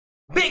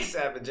Big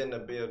Savage in the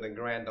building.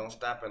 Grand don't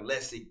stop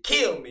unless he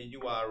kill me.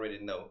 You already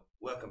know.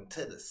 Welcome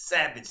to the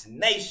Savage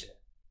Nation.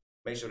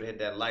 Make sure to hit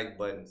that like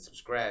button.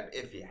 Subscribe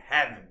if you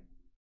haven't.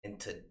 And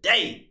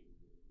today,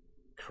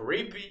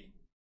 creepy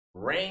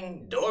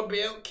Ring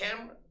doorbell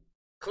camera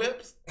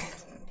clips.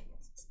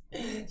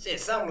 Shit,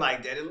 something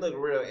like that. It looked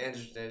real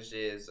interesting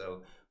shit.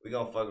 So we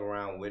gonna fuck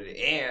around with it.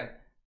 And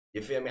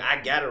you feel me?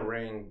 I got a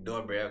Ring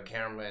doorbell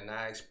camera and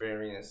I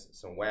experienced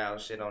some wild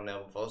shit on there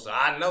before. So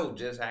I know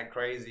just how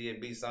crazy it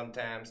be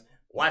sometimes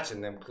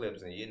watching them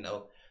clips. And you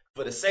know,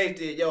 for the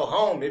safety of your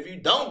home, if you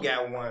don't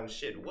got one,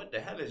 shit, what the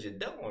hell is you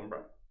doing,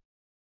 bro?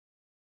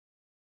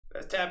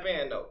 Let's tap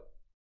in though.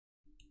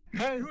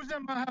 Hey, who's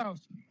in my house?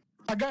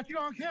 I got you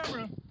on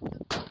camera.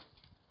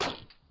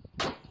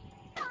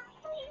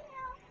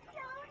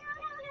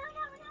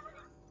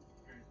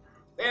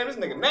 Damn, this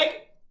nigga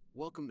naked.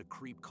 Welcome to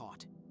Creep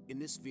Caught. In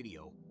this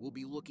video, we'll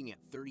be looking at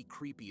 30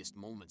 creepiest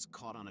moments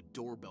caught on a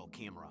doorbell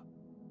camera.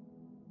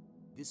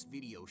 This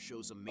video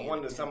shows a man. I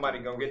wonder if somebody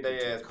gonna get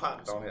their ass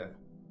popped on here.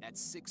 At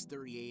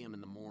 6:30 a.m.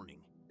 in the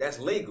morning. That's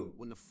legal.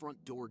 When the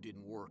front door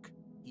didn't work,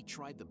 he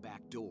tried the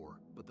back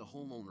door, but the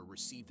homeowner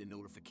received a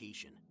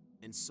notification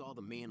and saw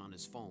the man on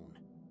his phone.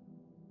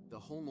 The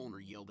homeowner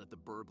yelled at the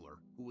burglar,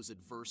 who was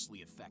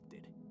adversely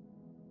affected.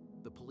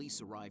 The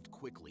police arrived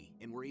quickly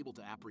and were able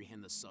to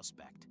apprehend the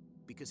suspect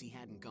because he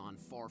hadn't gone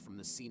far from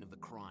the scene of the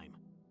crime.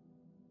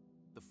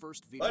 The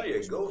first video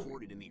was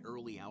recorded in the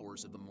early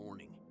hours of the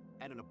morning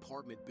at an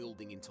apartment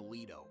building in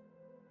Toledo.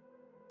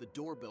 The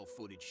doorbell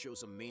footage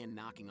shows a man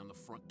knocking on the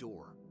front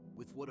door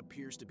with what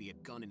appears to be a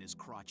gun in his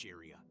crotch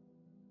area.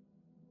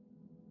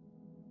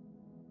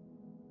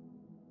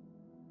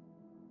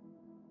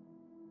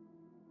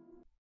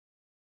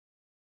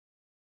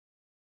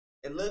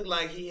 It looked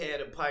like he had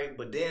a pipe,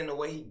 but then the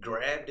way he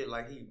grabbed it,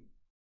 like he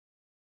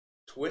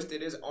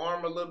twisted his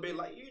arm a little bit,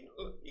 like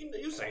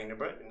you saying it,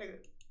 bro, nigga.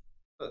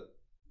 Look,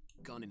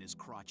 gun in his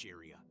crotch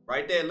area.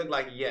 Right there, it looked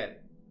like he had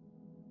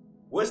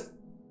it.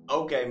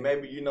 Okay,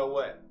 maybe you know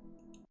what?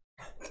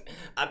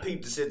 I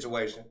peeped the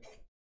situation.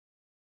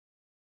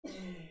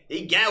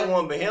 He got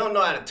one, but he don't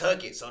know how to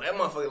tuck it, so that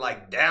motherfucker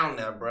like down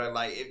there, bro.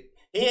 Like if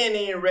he ain't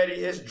even ready,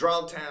 his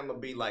draw time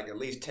would be like at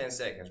least 10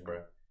 seconds,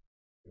 bro.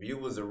 If you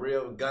was a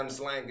real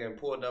gunslinger and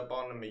pulled up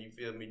on him and you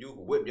feel me, you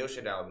could whip your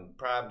shit out and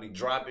probably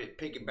drop it,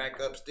 pick it back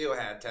up, still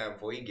have time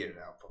before he get it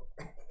out.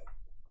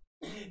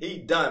 He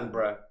done,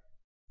 bruh.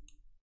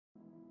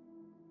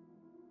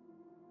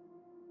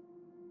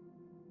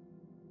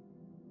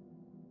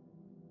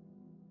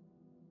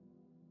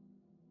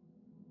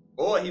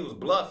 Or he was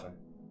bluffing.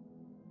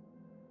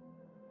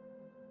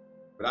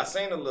 But I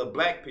seen a little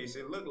black piece,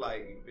 it looked like,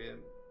 you feel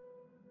me?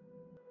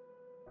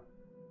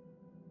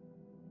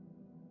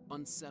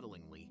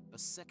 Unsettlingly, a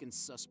second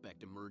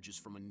suspect emerges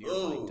from a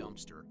nearby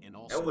dumpster and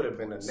also that would have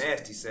been a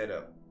nasty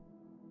setup.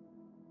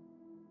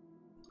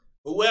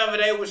 Whoever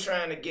they was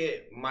trying to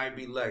get might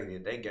be lucky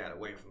that they got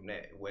away from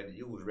that, whether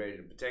you was ready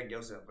to protect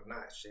yourself or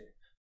not, shit.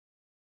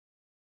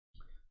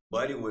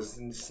 Buddy was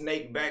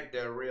snake back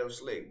there real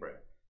slick, bro.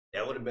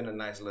 That would have been a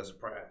nice little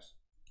surprise.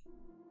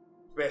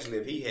 Especially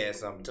if he had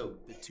something too.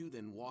 The two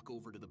then walk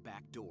over to the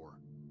back door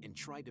and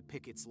try to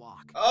pick its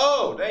lock.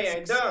 Oh, they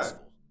ain't done.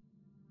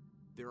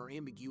 There are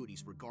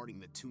ambiguities regarding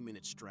the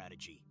 2-minute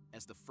strategy,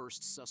 as the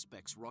first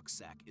suspect's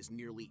rucksack is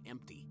nearly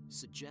empty,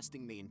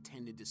 suggesting they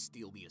intended to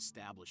steal the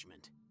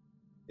establishment.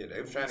 Yeah, they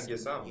were trying to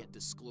get something. Yet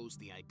disclose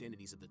the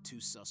identities of the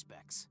two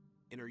suspects,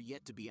 and are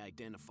yet to be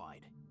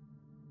identified.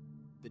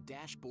 The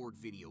dashboard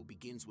video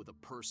begins with a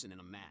person in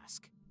a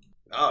mask.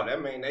 Oh,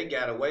 that mean they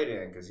got away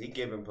then, because he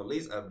giving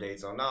police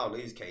updates on all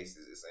these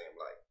cases, it seemed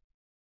like.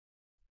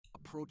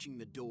 Approaching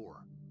the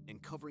door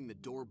and covering the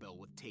doorbell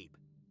with tape.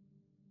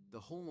 The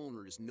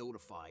homeowner is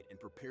notified and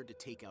prepared to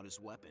take out his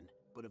weapon,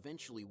 but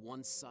eventually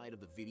one side of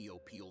the video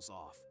peels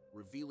off,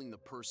 revealing the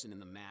person in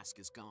the mask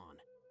is gone.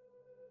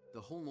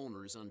 The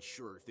homeowner is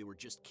unsure if they were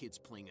just kids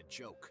playing a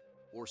joke,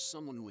 or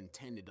someone who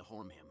intended to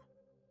harm him.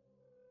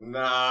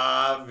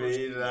 Nah, a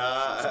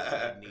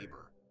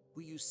neighbor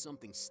who used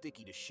something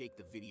sticky to shake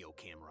the video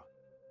camera.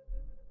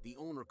 The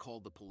owner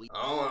called the police.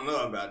 I don't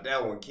know about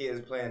that one, kids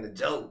playing the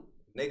joke.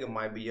 Nigga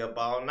might be up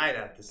all night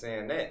after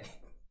saying that.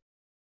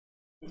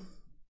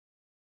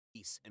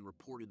 And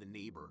reported the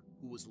neighbor,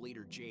 who was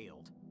later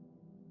jailed.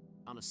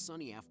 On a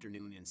sunny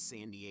afternoon in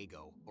San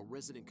Diego, a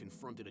resident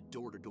confronted a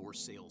door-to-door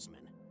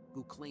salesman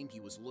who claimed he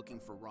was looking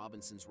for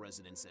Robinson's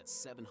residence at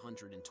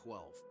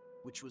 712,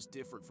 which was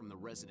different from the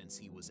residence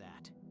he was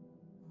at.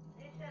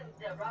 This is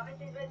the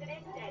Robinson's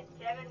residence at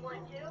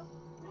 712?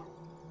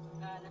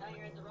 No,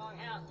 you're at the wrong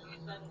house.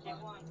 It's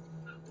 721.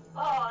 Oh,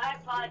 I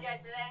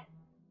apologize for that.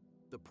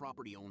 The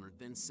property owner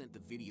then sent the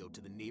video to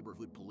the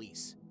neighborhood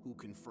police, who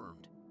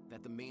confirmed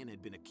that the man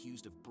had been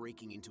accused of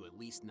breaking into at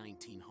least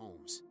 19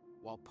 homes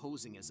while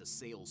posing as a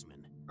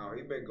salesman. Oh,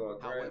 he been going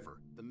crazy. However,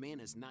 the man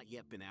has not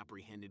yet been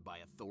apprehended by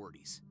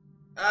authorities.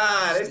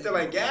 Ah, they still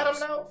ain't got him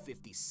though?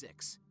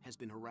 56 has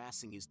been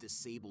harassing his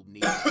disabled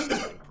neighbor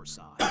Stephen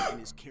Prasad and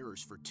his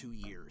carers for 2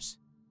 years.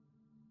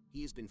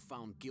 He has been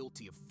found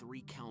guilty of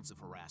 3 counts of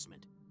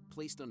harassment,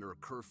 placed under a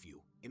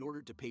curfew in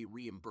order to pay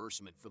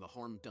reimbursement for the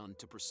harm done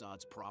to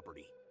Prasad's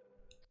property.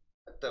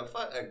 What the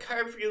fuck? A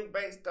curfew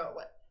based on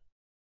what?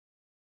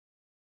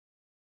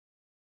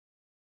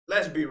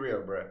 Let's be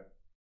real, bruh.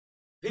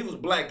 If he was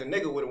black, the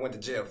nigga would have went to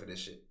jail for this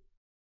shit.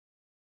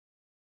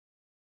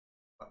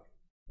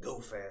 Go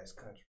fast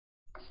country.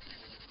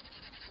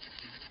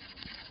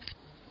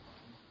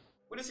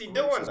 What is he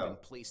doing Has though? been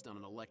placed on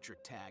an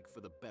electric tag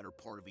for the better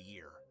part of a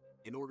year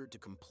in order to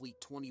complete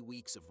 20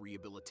 weeks of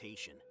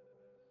rehabilitation.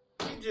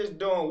 He just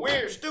doing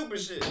weird, stupid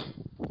shit.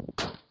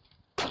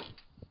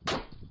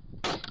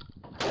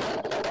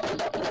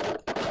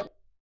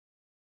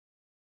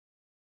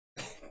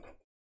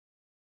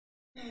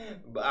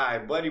 But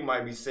alright, buddy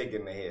might be sick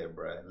in the head,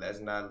 bruh. Let's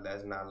not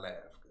laugh.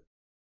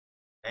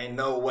 Ain't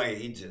no way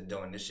he just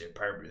doing this shit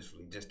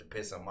purposefully just to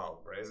piss him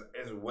off, bruh.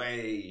 It's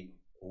way,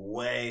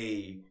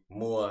 way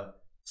more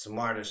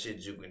smarter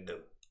shit you can do.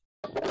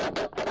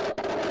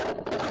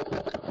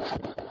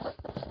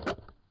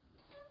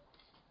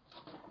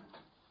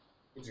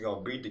 He's just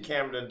gonna beat the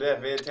camera to death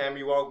every time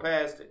you walk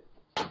past it.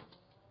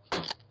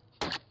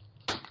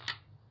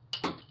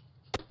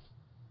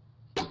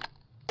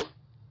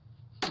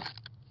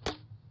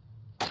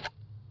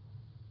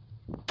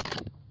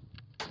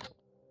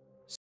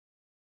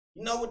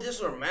 You know what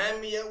this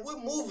remind me of?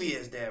 What movie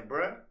is that,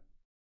 bruh?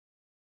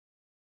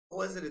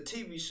 Or is it a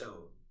TV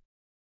show?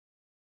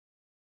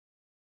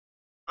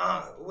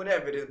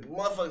 Whatever it is,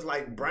 motherfuckers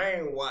like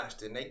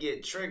brainwashed and they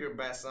get triggered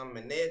by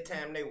something, and every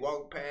time they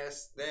walk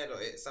past that or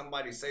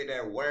somebody say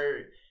that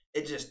word,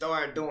 it just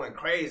start doing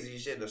crazy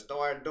shit or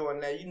start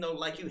doing that, you know,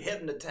 like you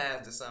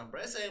hypnotized or something,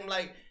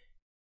 bruh.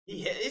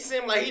 It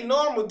seemed like he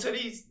normal till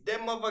that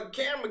motherfucking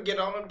camera get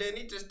on him, then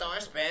he just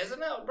starts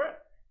spazzing out, bruh.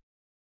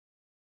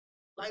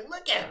 Like,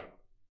 look at him.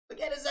 Look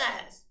at his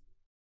eyes.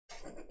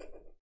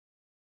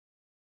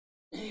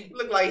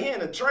 Look like he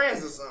in a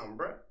trance or something,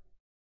 bruh.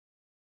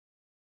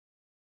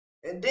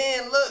 And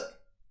then look,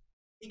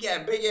 he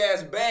got big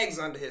ass bags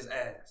under his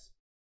ass.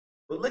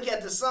 But look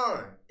at the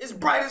sun. It's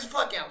bright as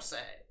fuck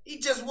outside. He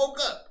just woke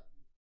up.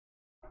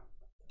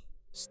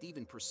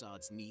 Stephen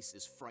Prasad's niece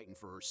is frightened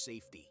for her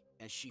safety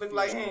as she Look fears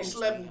like he ain't Groves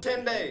slept may in have 10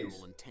 a days.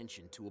 behavioral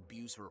intention to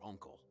abuse her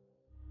uncle.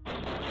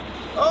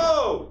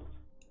 Oh!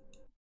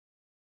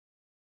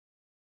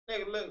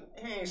 Nigga, look,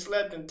 he ain't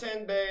slept in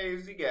 10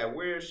 days. He got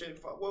weird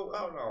shit. Well,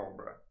 hold on,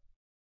 bro.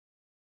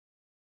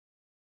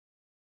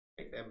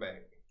 Take that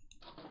back.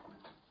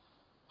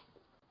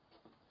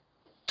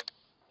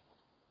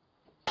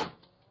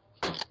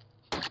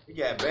 He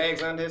got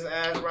bags under his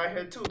eyes right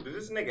here, too. Did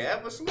this nigga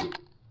ever sleep?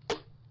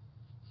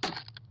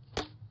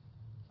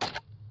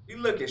 He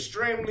look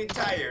extremely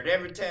tired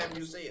every time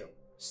you see him.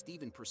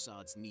 Stephen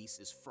Prasad's niece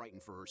is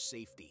frightened for her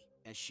safety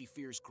as she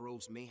fears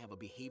Groves may have a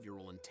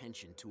behavioral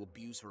intention to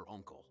abuse her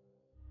uncle.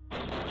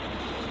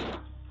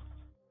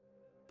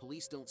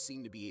 Police don't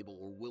seem to be able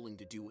or willing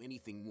to do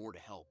anything more to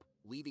help,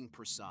 leaving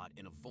Prasad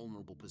in a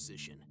vulnerable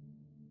position.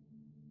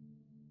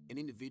 An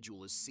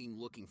individual is seen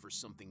looking for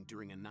something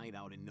during a night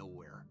out in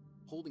nowhere,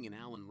 holding an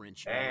Allen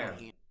wrench in one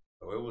hand.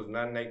 So it was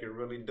nothing they could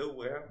really do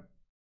with him.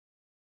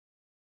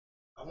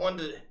 I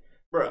wonder,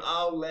 bro,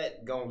 all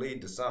that gonna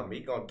lead to something. He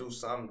gonna do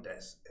something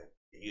that's,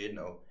 you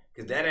know,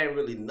 cause that ain't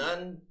really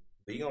nothing,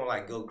 but he gonna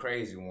like go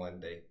crazy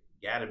one day.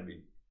 Gotta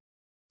be.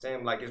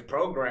 Seems like it's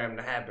programmed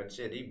to happen.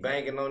 Shit, he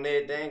banging on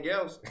everything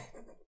else.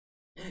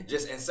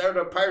 Just insert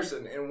a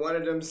person in one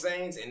of them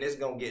scenes and it's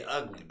gonna get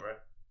ugly, bro.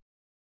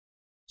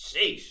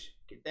 Sheesh.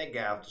 Get that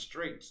guy off the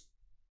streets.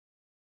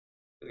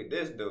 Look at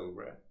this dude,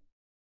 bro.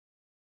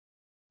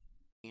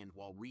 And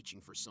while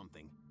reaching for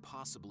something,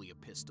 possibly a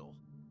pistol.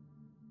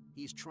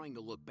 He's trying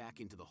to look back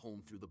into the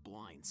home through the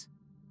blinds.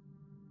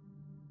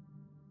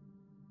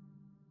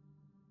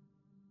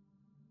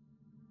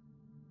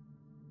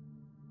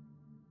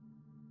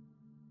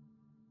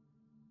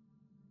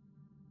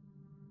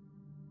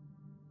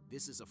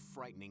 This is a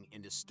frightening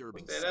and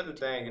disturbing What's that other sight.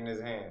 thing in his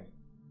hand?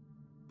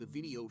 The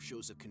video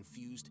shows a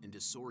confused and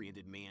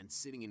disoriented man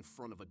sitting in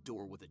front of a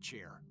door with a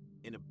chair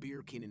and a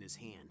beer can in his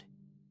hand.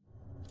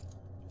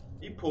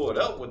 He pulled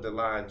up with the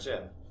line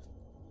check.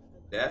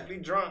 Definitely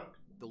drunk.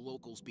 The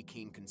locals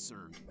became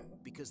concerned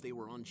because they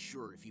were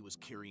unsure if he was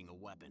carrying a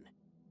weapon.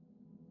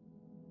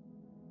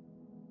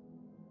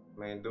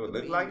 Man, do it The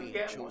look man like may he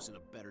have got one? chosen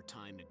a better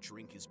time to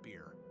drink his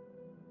beer.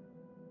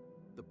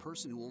 The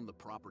person who owned the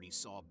property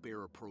saw a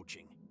bear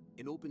approaching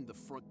and opened the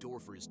front door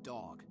for his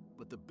dog,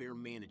 but the bear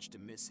managed to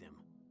miss him.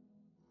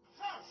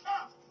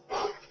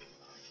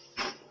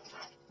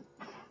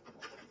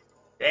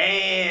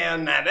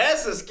 Damn, now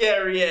that's a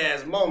scary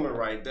ass moment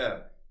right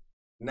there.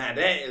 Now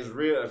that is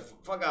real.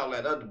 Fuck all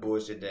that other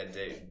bullshit that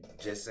they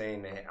just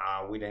saying that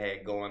we done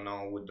had going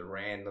on with the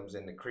randoms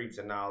and the creeps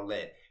and all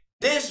that.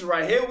 This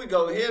right here, we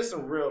go. Here's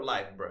some real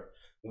life, bro.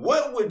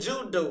 What would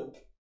you do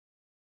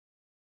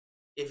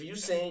if you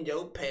seen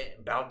your pet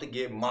about to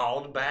get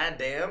mauled by a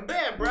damn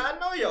bear, bro? I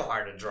know your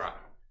heart will drop.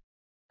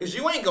 Cause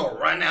you ain't gonna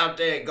run out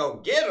there and go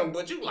get him,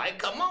 but you like,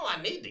 come on,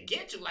 I need to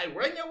get you. Like,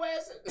 run your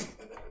ass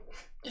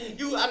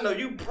in. I know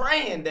you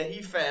praying that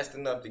he fast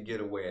enough to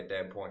get away at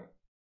that point.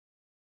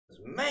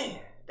 Man,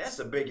 that's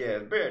a big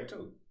ass bear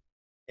too.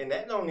 And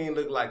that don't even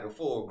look like a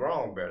full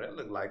grown bear. That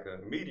look like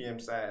a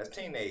medium-sized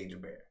teenage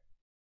bear.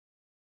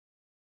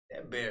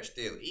 That bear's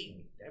still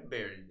eating. That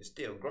bear is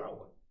still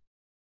growing.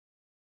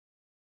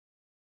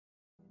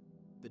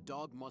 The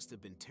dog must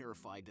have been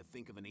terrified to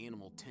think of an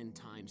animal 10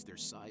 times their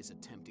size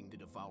attempting to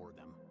devour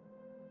them.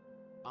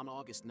 On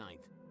August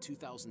 9th,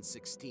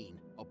 2016,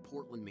 a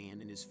Portland man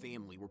and his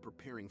family were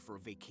preparing for a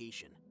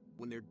vacation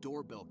when their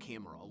doorbell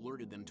camera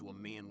alerted them to a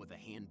man with a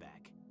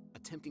handbag,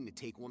 attempting to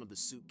take one of the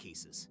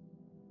suitcases.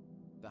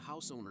 The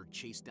house owner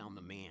chased down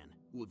the man,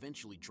 who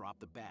eventually dropped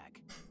the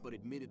bag, but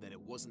admitted that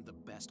it wasn't the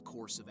best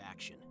course of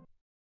action.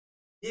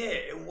 Yeah,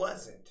 it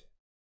wasn't.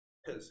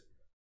 Because,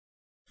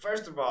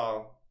 first of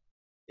all,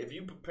 if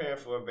you preparing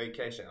for a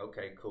vacation,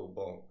 okay, cool,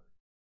 boom.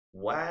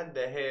 Why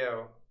the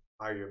hell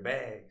are your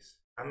bags?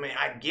 I mean,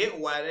 I get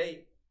why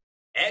they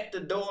at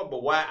the door,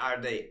 but why are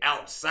they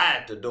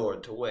outside the door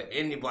to where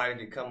anybody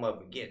can come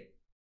up and get it?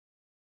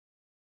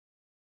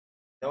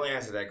 Don't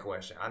answer that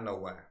question. I know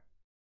why.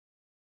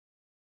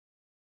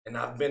 And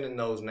I've been in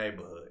those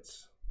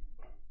neighborhoods.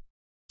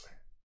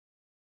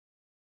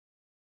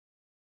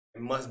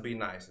 It must be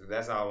nice.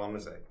 That's all I'm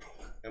gonna say.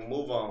 And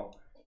move on.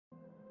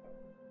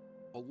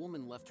 A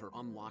woman left her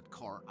unlocked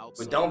car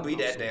outside. But don't be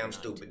the house that damn overnight,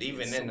 stupid, and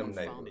even in them someone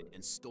found neighborhoods. it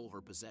and stole her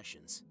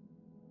possessions.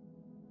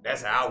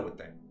 That's how I would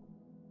think.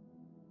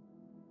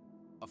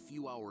 A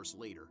few hours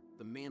later,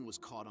 the man was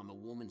caught on the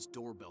woman's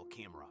doorbell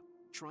camera,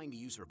 trying to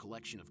use her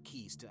collection of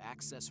keys to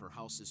access her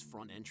house's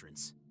front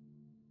entrance.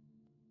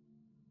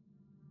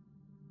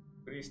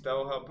 But he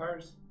stole her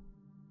purse?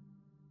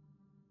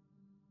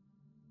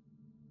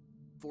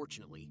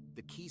 Fortunately,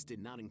 the keys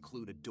did not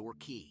include a door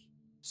key,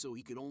 so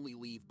he could only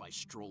leave by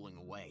strolling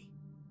away.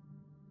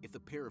 If the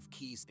pair of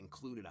keys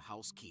included a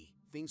house key,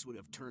 things would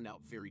have turned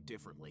out very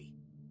differently.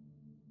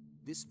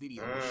 This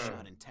video was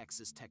shot in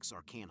Texas,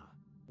 Texarkana,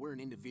 where an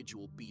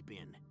individual beep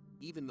in,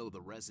 even though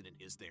the resident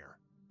is there,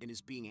 and is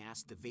being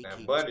asked to vacate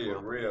his Buddy, a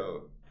property.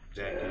 real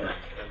jackass.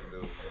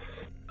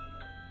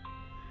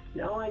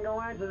 Y'all ain't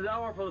gonna answer the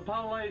door for the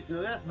police,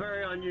 so that's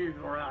very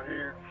unusual out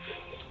here.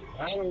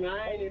 I mean,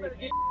 I ain't even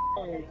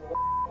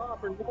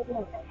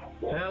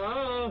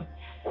Hello?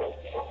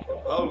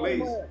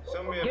 Police,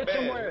 show me a Get badge.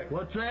 somewhere.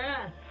 What's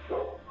that?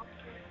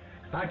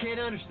 I can't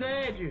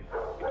understand you.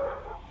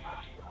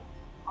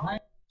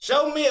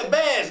 Show me a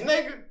badge,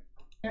 nigga.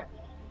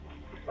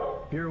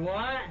 You're what?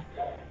 I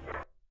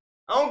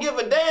don't give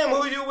a damn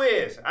who you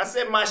is. I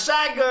said my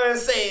shotgun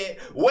said,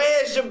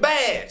 where's your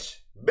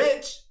badge,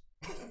 bitch?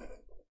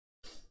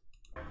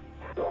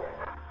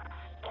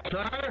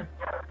 Sir?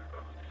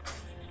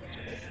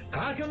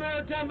 How come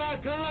every time I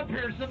come up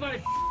here,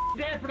 somebody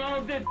dead for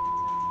all this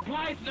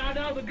place, and I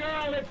know the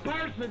girl, this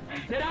person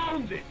that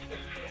owns it?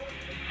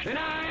 And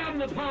I am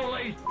the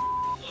police.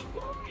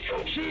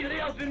 She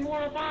lives in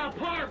one of my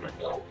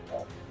apartments.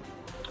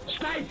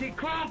 Stacy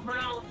Crawford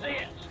owns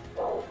this.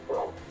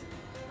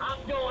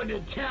 I'm going to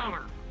tell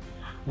her.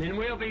 Then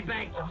we'll be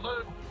back to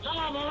move.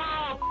 Come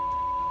along.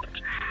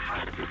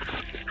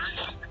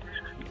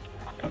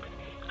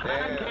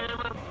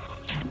 Damn.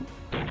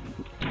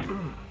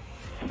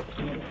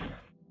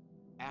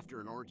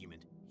 After an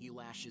argument, he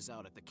lashes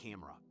out at the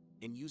camera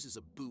and uses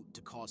a boot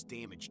to cause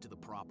damage to the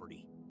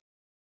property.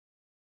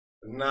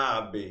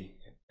 Nah, B.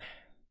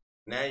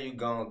 Now you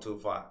gone too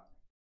far.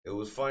 It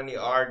was funny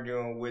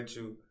arguing with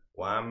you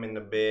while I'm in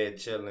the bed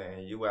chilling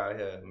and you out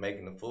here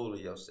making a fool of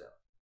yourself.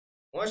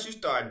 Once you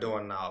start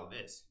doing all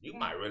this, you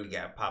might really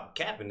gotta pop a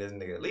cap in this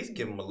nigga. At least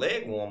give him a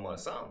leg warmer or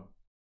something.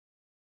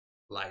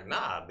 Like,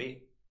 nah,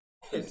 B.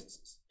 You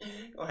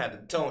gonna have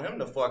to tone him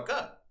the fuck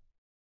up.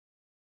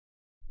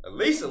 At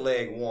least a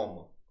leg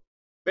warmer.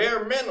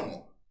 Bare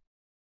minimum.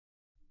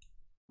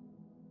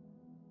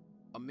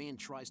 A man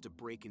tries to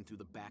break in through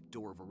the back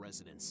door of a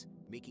residence,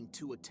 making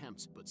 2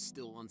 attempts but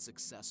still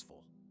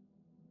unsuccessful.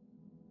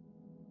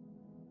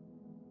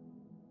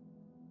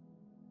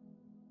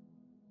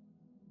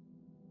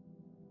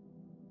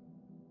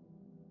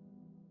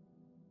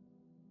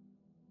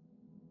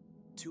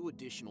 Two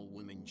additional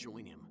women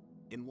join him,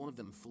 and one of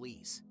them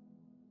flees.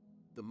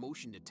 The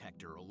motion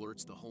detector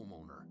alerts the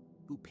homeowner,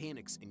 who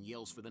panics and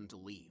yells for them to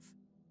leave.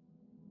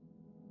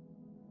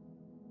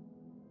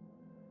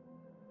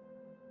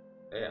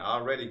 They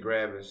already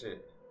grabbing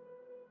shit.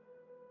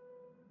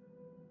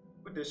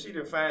 But did she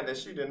find that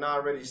she done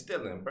already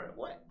stealing, bro?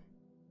 What?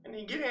 And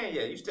you get in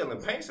yet? You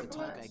stealing paint The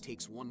tall guy supplies?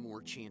 takes one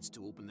more chance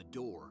to open the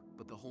door,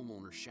 but the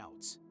homeowner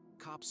shouts,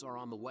 "Cops are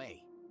on the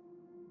way."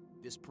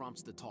 This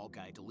prompts the tall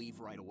guy to leave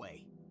right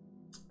away.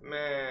 A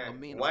Man,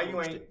 man why you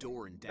approached ain't? a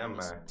door in Never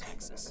Dallas, mind.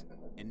 Texas,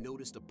 and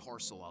noticed a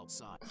parcel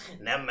outside.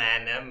 Never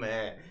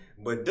mind.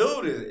 But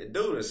dude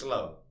is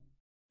slow.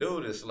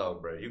 Dude is slow,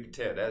 bro. You can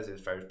tell that's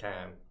his first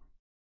time.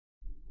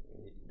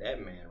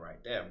 That man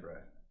right there, bro.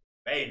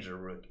 Major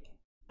rookie.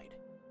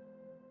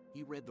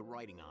 He read the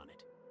writing on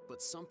it,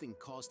 But something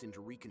caused him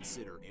to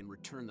reconsider and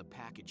return the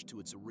package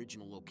to its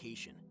original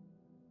location.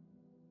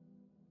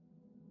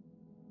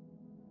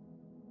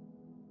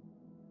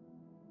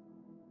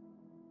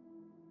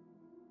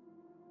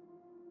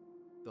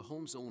 The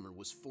home's owner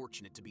was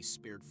fortunate to be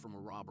spared from a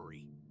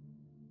robbery.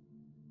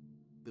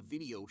 The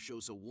video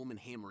shows a woman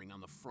hammering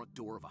on the front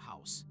door of a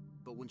house,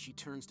 but when she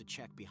turns to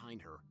check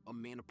behind her, a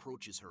man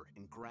approaches her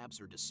and grabs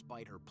her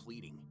despite her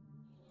pleading.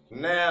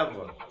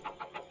 Never.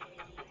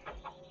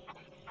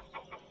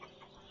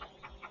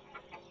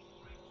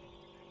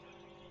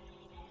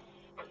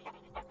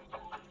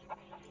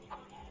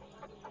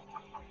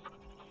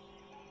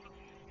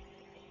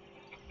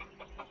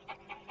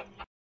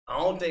 I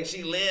don't think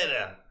she lived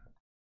there.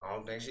 I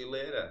don't think she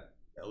lived there.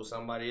 That was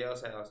somebody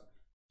else's house.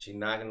 She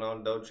knocking on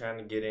the door trying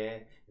to get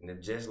in, and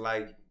it's just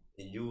like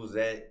you was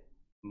at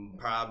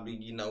probably,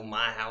 you know,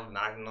 my house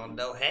knocking on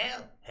the door.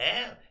 Hell,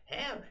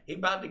 he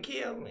about to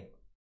kill me.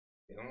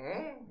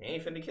 He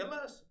ain't finna kill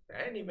us.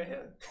 I ain't even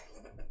here.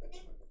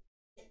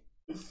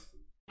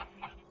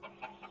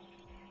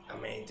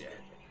 I mean,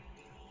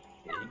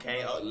 you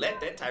can't let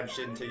that type of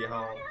shit into your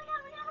home.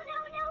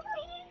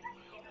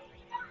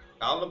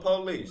 Call the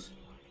police.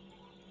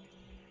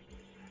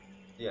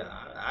 Yeah,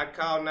 I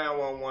called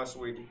 911,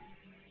 sweetie.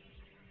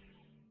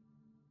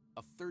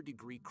 A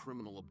third-degree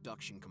criminal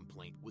abduction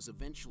complaint was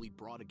eventually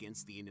brought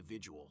against the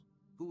individual,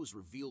 who was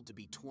revealed to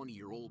be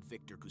 20-year-old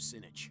Victor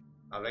Kucinich.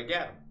 Oh, they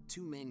got him.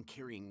 Two men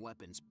carrying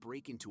weapons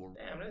break into a...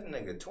 Damn, this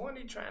nigga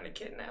 20 trying to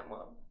kidnap him.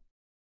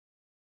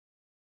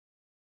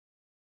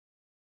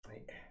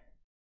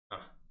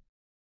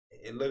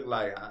 It looked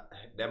like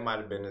that might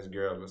have been his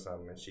girl or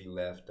something, and she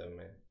left him,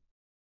 and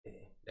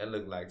that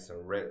looked like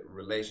some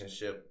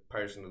relationship,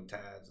 personal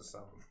ties or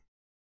something.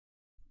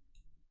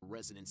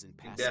 Residents in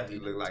He definitely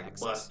Pasadena, looked like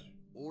Texas, a buster.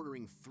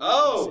 ordering 3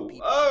 innocent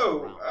people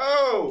around.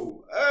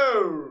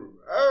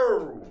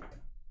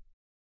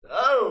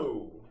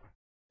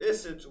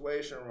 This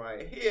situation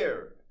right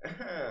here.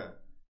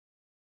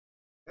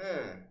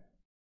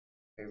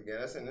 Niggas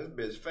got us in this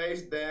bitch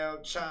face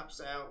down,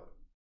 chops out.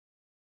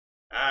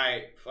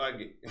 Alright, fuck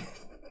it.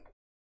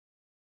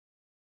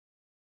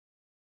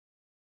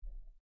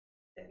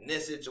 In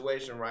this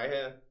situation right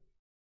here.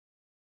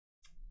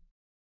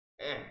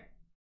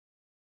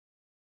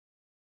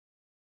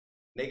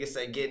 Niggas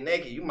say get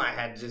naked, you might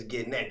have to just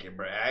get naked,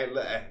 bro.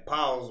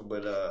 Pause,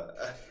 but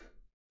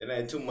it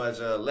ain't too much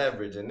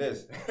leverage in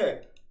this.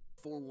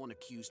 4-1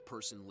 accused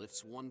person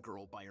lifts one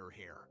girl by her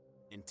hair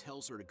and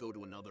tells her to go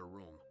to another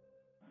room.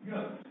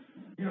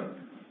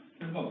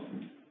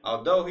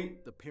 Although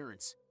the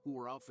parents, who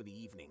were out for the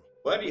evening,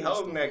 but he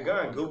holding that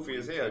gun goofy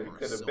as hell. You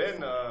could have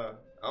been I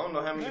don't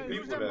know how many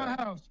people who's at there. my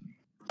house?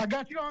 I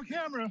got you on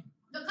camera.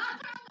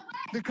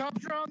 The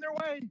cops are on their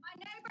way.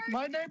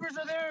 My neighbors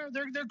are there.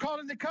 They're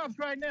calling the cops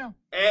right now.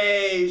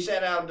 Hey,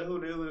 shout out to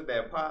who is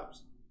that,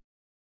 Pops?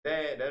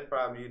 Dad, that's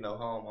probably, you know,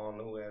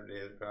 homeowner, whoever it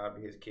is,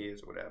 probably his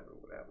kids, whatever.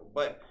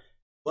 But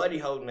Buddy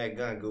holding that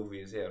gun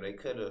goofy as hell. They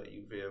could have,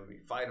 you feel me,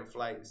 fight or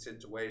flight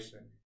situation,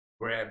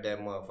 grab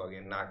that motherfucker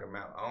and knock him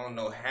out. I don't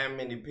know how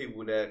many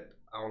people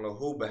I don't know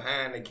who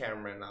behind the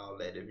camera and all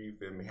that, if you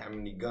feel me, how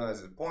many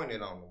guns is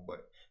pointed on them.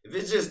 But if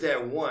it's just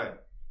that one,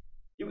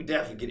 you can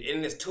definitely get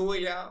in this two of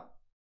y'all.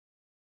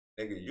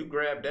 Nigga, you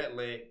grab that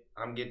leg,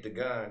 I'm get the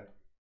gun.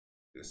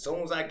 As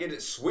soon as I get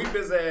it, sweep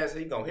his ass,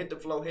 he gonna hit the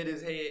floor, hit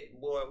his head.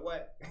 Boy,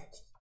 what?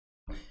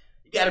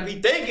 You gotta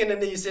be thinking in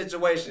these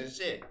situations,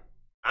 shit.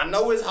 I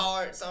know it's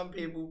hard. Some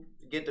people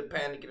get to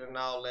panicking and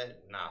all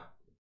that. Nah,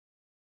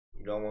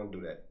 you don't want to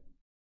do that.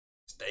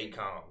 Stay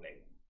calm,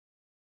 nigga.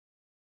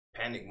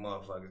 Panic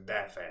motherfuckers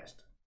die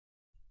faster.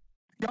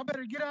 Y'all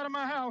better get out of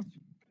my house.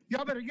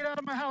 Y'all better get out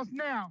of my house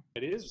now.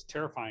 It is a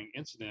terrifying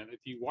incident. If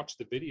you watch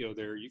the video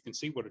there, you can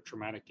see what a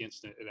traumatic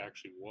incident it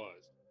actually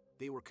was.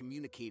 They were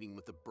communicating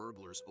with the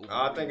burglars over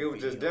I think it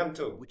was just them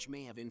two. which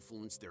may have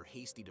influenced their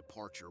hasty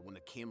departure when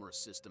the camera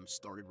system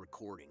started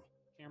recording.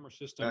 Camera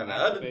system And the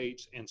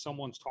activates and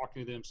someone's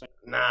talking to them saying,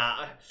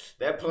 Nah,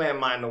 that plan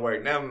might not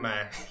work. Never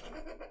mind.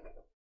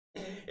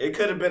 It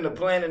could have been the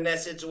plan in that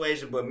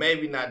situation, but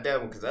maybe not that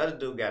one, because the other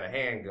dude got a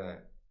handgun.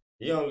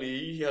 He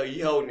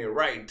holding it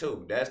right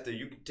too.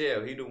 You can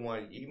tell he the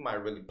one, he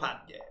might really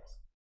pop gas.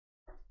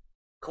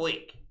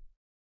 Quick.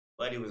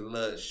 But he was a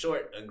little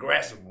short,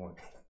 aggressive one.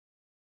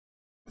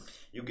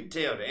 You could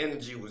tell the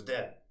energy was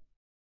there.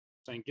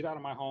 saying, get out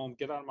of my home,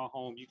 get out of my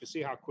home. You can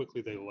see how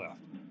quickly they left.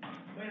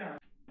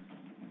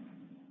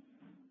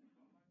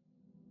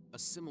 A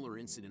similar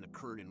incident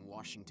occurred in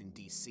Washington,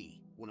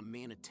 D.C., when a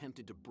man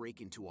attempted to break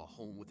into a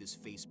home with his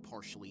face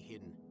partially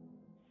hidden.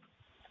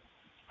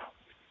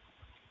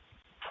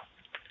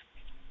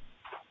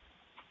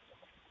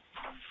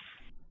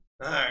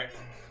 Alright.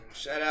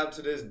 Shout out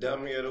to this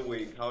dummy of the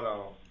week. Hold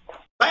on.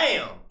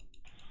 Bam!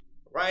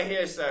 Right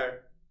here, sir.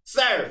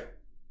 Sir!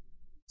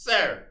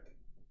 Sir!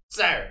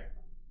 Sir!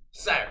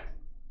 Sir!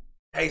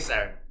 Hey,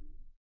 sir.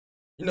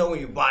 You know when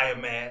you buy a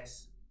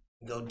mask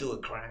and go do a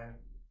crime?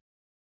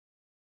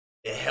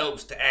 It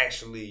helps to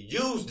actually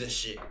use the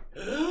shit.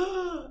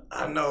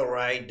 I know,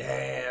 right?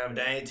 Damn,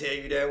 they ain't tell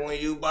you that when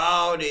you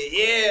bought it.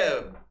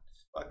 Yeah.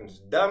 Fucking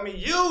dummy,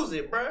 use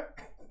it, bruh.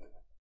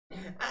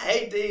 I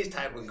hate these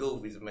type of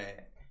goofies,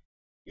 man.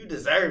 You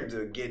deserve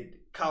to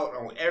get caught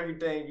on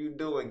everything you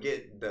do and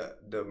get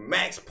the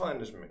max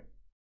punishment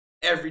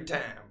every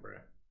time,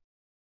 bruh.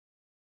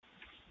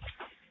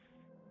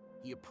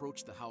 He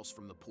approached the house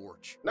from the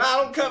porch. Nah,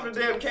 don't cover the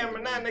damn camera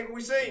now, nigga.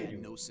 We seen you.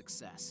 No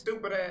success.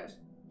 Stupid ass.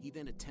 He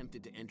then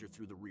attempted to enter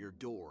through the rear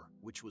door,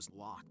 which was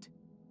locked.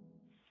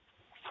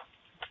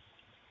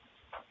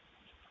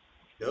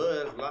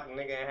 Duh, it's locked.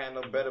 Nigga ain't had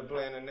no better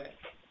plan than that.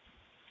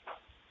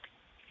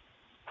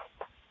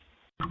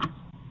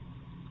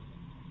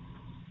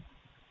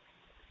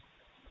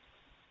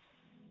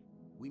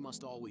 We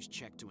must always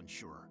check to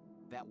ensure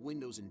that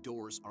windows and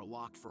doors are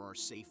locked for our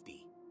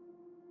safety.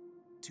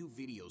 2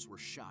 videos were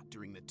shot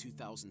during the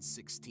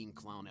 2016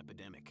 clown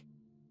epidemic.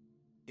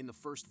 In the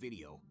first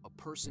video, a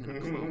person in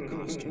a clown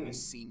costume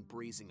is seen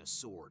brazing a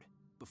sword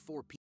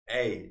before people.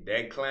 Hey,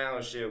 that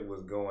clown shit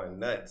was going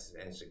nuts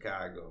in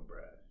Chicago,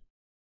 bruh.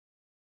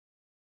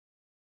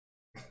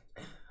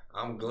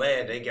 I'm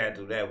glad they got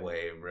through that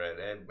wave, bruh.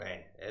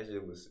 That shit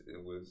it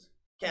was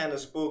kind of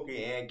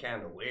spooky and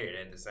kind of weird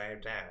at the same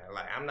time.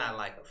 Like, I'm not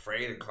like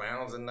afraid of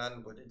clowns or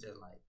nothing, but it's just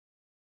like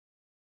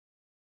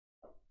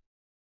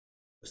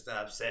it's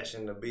the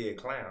obsession to be a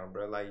clown,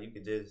 bro. Like, you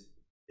could just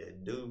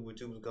do what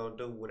you was gonna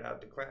do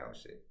without the clown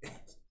shit.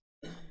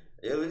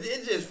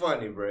 It's just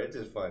funny, bro. It's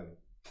just funny.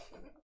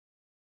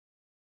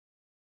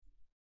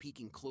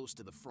 Peeking close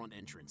to the front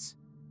entrance.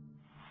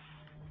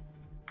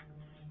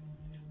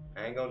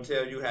 I ain't gonna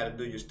tell you how to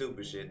do your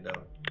stupid shit,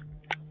 though.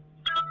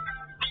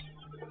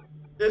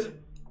 Just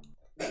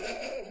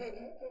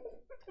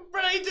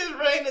bro, he just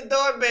rang the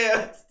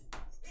doorbell.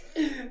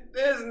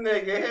 This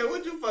nigga, hey,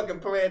 what you fucking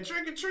playing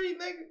trick or treat,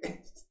 nigga?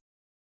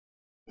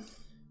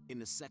 In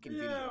the second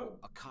video,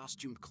 a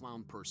costumed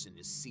clown person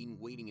is seen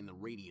waiting in the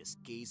radius,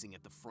 gazing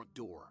at the front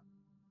door.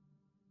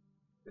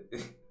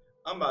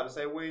 I'm about to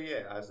say, where he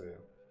at? I said,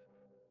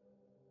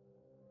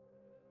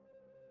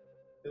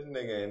 this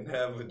nigga ain't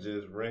never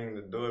just ring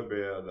the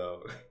doorbell,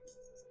 though.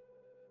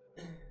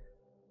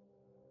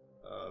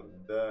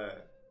 I'm done.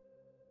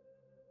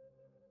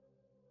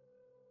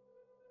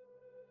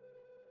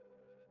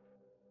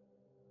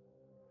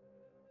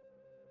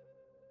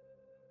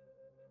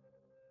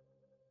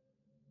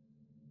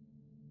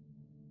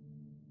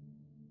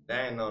 They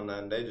ain't know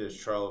nothing, they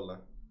just trolling.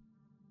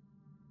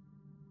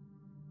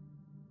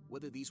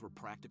 Whether these were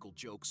practical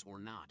jokes or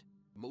not,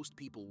 most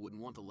people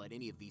wouldn't want to let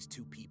any of these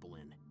 2 people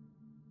in.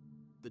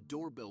 The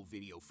doorbell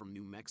video from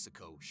New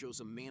Mexico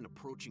shows a man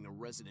approaching a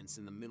residence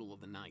in the middle of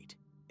the night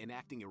and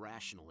acting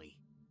irrationally.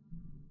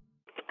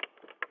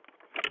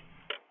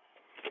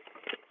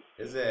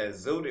 His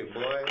ass zooted,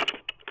 boy.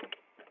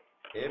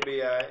 It'll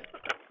be alright.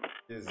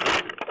 Just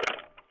zooted.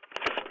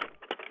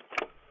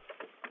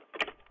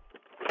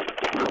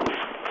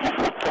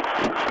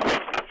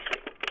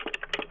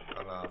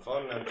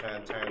 Phone them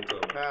trying to turn into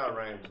a Power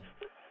Ranger.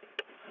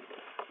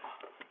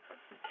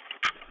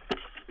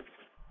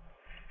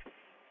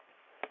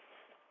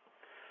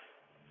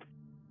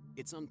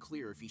 It's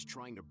unclear if he's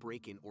trying to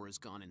break in or has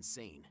gone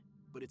insane,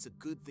 but it's a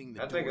good thing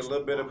that I think a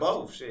little bit of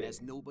both, shit.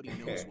 as nobody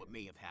knows what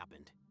may have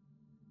happened.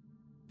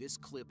 This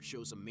clip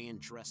shows a man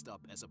dressed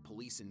up as a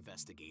police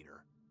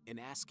investigator and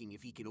asking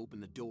if he can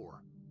open the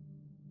door.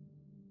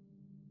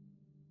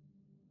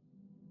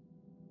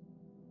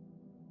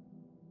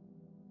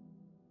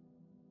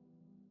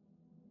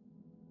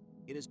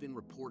 It has been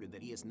reported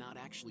that he has not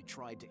actually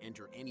tried to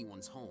enter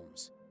anyone's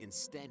homes.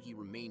 Instead, he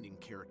remained in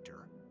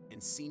character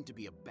and seemed to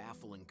be a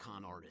baffling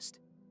con artist.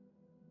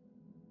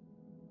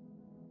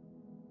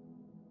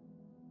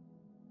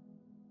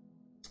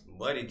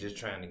 Buddy just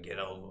trying to get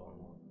over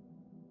him.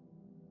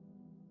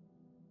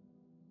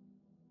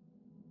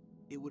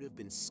 It would have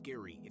been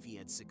scary if he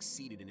had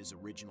succeeded in his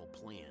original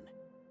plan.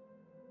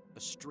 A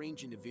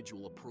strange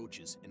individual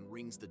approaches and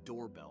rings the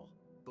doorbell,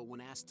 but when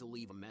asked to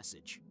leave a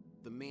message,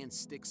 the man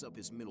sticks up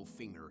his middle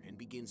finger and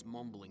begins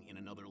mumbling in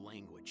another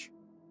language.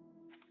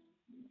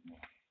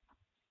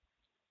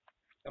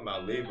 Come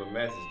about leave a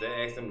message.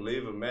 They asked him to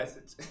leave a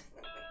message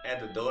at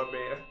the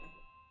doorbell.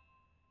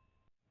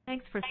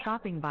 Thanks for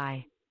stopping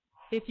by.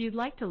 If you'd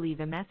like to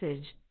leave a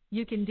message,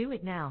 you can do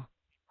it now.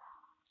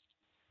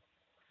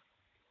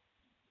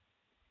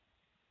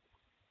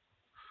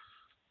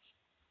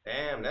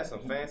 Damn, that's some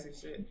fancy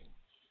shit.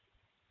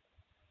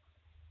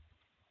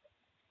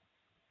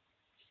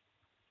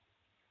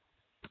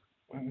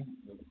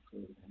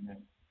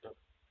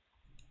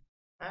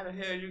 How the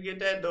hell you get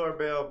that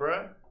doorbell,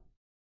 bruh?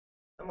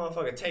 That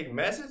motherfucker take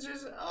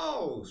messages?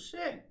 Oh,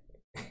 shit.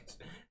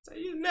 So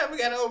you never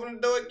gotta open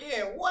the door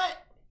again.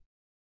 What?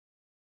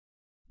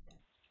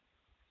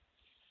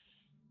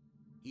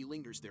 He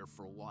lingers there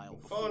for a while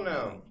Before before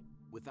now. leaving,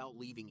 without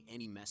leaving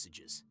any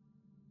messages.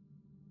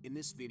 In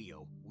this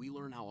video, we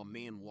learn how a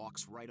man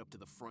walks right up to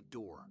the front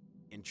door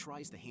and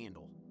tries the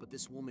handle, but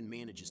this woman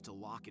manages to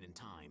lock it in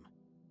time.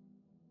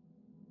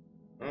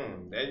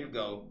 There you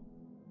go.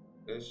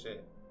 Good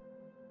shit.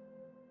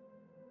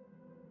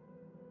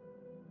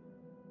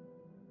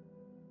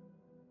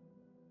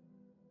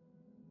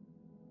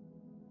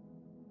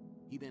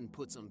 He then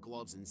puts on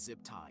gloves and zip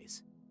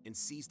ties, and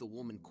sees the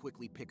woman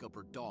quickly pick up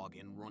her dog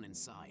and run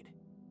inside.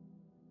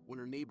 When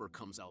her neighbor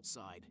comes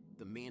outside,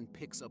 the man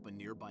picks up a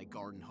nearby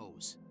garden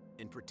hose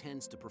and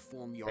pretends to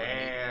perform yard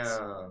maintenance.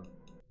 Damn.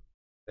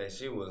 That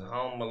she was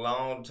home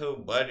alone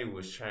too. Buddy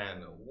was trying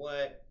to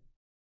what?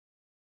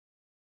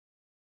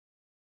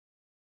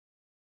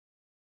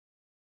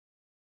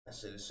 That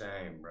shit is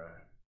shame, bro.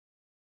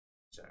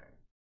 Shame.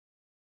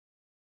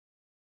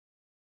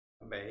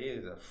 I mean, he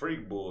is a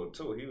freak bull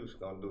too. He was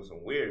gonna do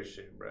some weird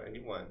shit, bro. He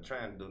wasn't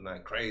trying to do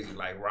nothing crazy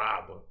like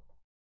rob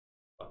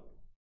her.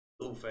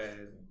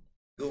 Fucking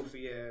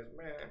goofy ass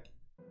man.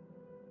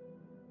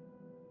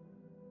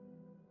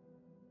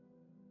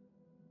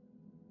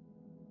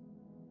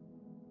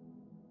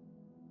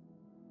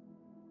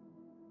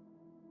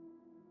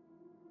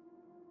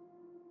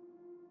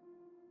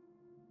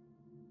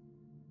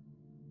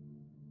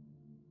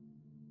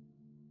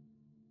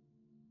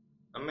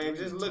 I mean, During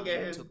just the look time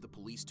at it his. took the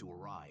police to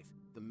arrive,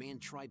 the man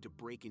tried to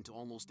break into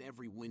almost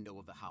every window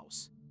of the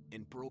house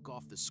and broke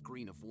off the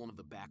screen of one of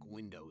the back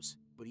windows,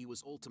 but he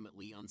was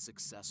ultimately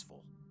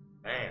unsuccessful.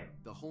 Damn.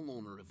 The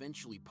homeowner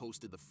eventually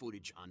posted the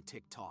footage on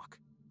TikTok,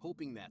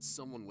 hoping that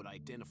someone would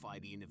identify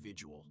the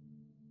individual.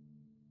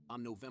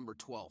 On November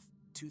 12th,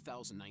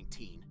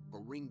 2019, a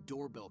Ring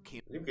doorbell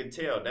camera. You can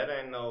tell that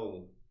ain't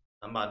no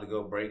I'm about to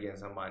go break in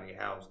somebody's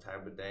house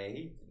type of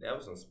thing. That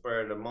was some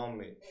spur of the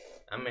moment.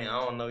 I mean,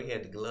 I don't know, he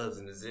had the gloves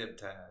and the zip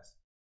ties.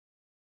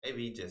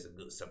 Maybe he just a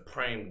good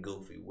supreme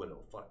goofy with a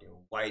fucking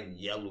white and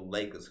yellow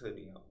Lakers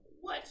hoodie on.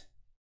 What?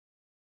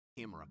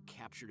 Camera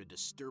captured a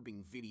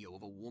disturbing video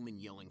of a woman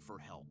yelling for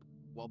help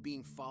while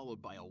being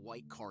followed by a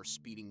white car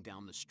speeding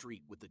down the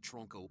street with the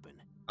trunk open.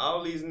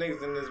 All these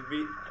niggas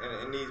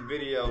in in these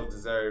videos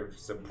deserve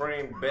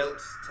supreme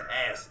belts to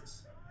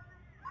asses.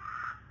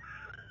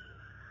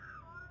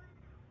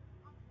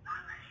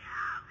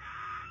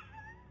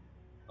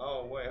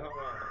 Oh wait, hold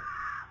on.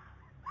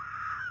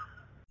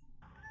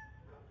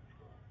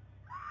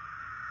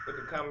 What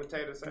the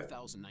commentator say?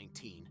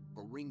 2019,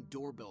 a Ring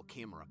doorbell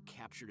camera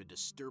captured a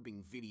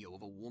disturbing video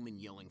of a woman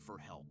yelling for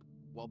help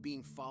while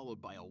being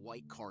followed by a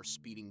white car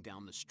speeding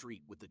down the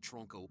street with the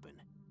trunk open.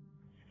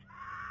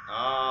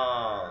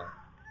 Oh.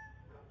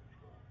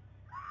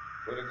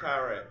 Where the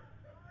car at?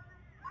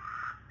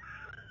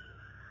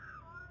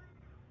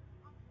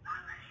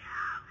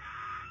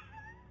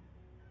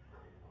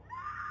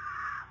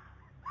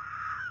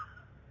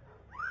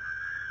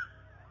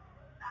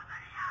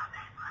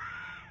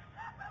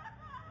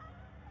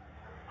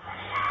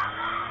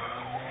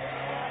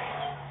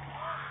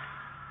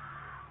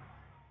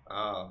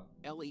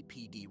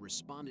 LAPD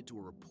responded to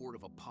a report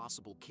of a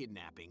possible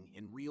kidnapping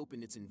and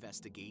reopened its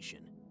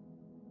investigation.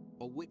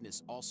 A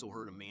witness also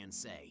heard a man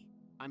say,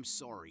 "I'm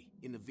sorry,"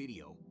 in the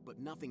video, but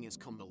nothing has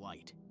come to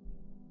light.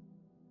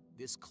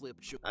 This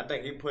clip shows. I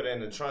think he put it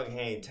in the trunk, he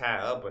ain't tied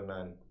up or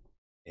nothing.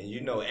 And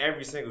you know,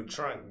 every single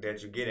trunk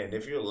that you get in,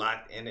 if you're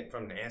locked in it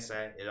from the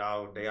inside, they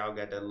all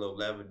got that little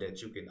lever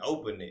that you can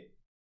open it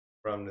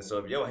from. So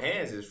if your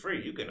hands is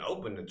free, you can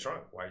open the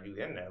trunk while you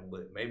in there.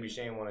 But maybe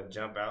she didn't want to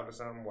jump out or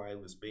something while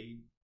it was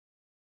speed.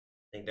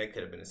 I think that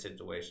could have been a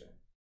situation.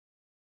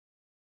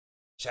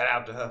 Shout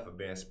out to her for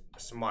being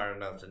smart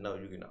enough to know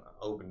you can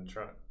open the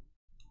trunk.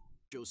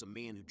 Shows a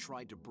man who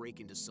tried to break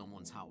into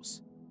someone's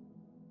house.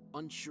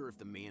 Unsure if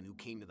the man who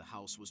came to the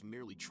house was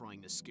merely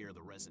trying to scare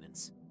the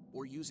residents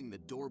or using the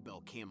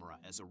doorbell camera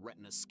as a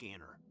retina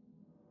scanner.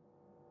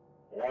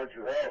 Why'd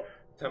you help?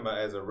 Talking about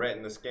as a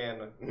retina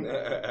scanner.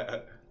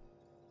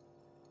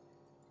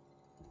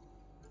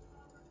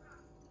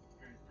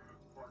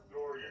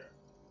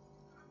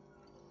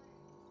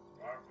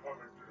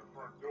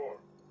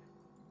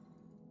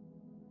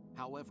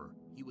 However,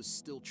 he was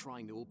still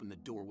trying to open the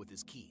door with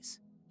his keys,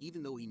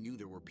 even though he knew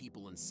there were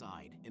people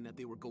inside and that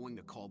they were going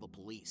to call the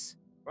police.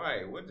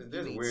 Right, what is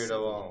this he made weirdo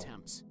several on?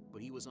 attempts,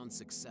 but he was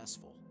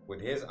unsuccessful.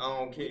 With his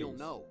own keys? We don't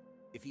know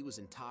if he was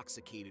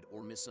intoxicated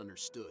or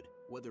misunderstood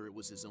whether it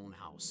was his own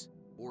house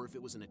or if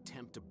it was an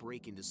attempt to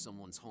break into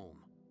someone's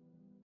home.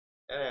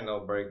 That ain't no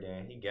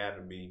break-in. He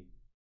gotta be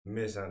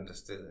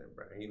misunderstood,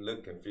 bro. He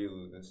looked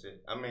confused and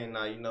shit. I mean,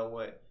 now you know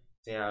what?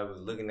 See how I was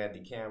looking at the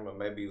camera?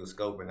 Maybe he was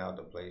scoping out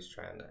the place,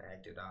 trying to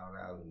act it all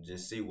out and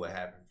just see what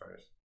happened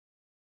first.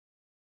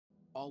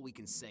 All we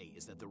can say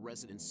is that the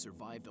residents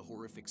survived the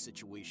horrific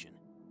situation.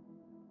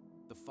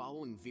 The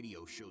following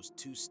video shows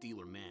two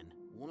Steeler men,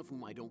 one of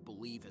whom I don't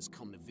believe has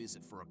come to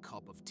visit for a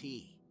cup of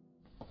tea.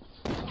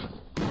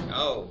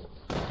 Oh.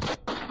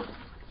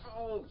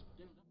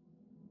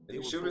 They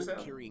were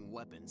both carrying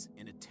weapons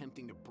and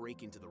attempting to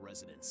break into the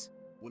residence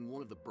when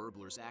one of the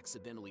burglars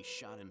accidentally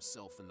shot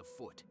himself in the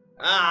foot.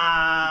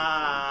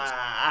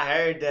 Ah, I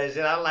heard that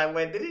shit. I'm like,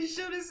 wait, did he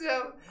shoot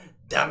himself?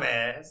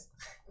 Dumbass.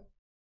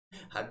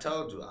 I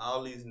told you,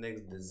 all these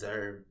niggas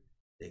deserve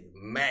the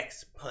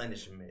max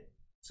punishment.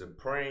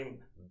 Supreme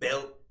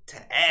belt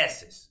to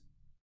asses.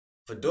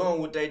 For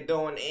doing what they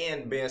doing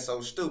and being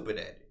so stupid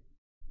at it.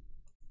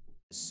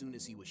 As soon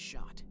as he was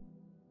shot.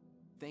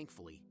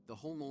 Thankfully, the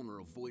homeowner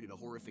avoided a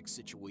horrific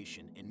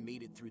situation and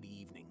made it through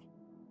the evening.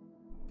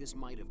 This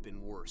might have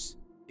been worse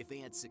if they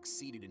had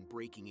succeeded in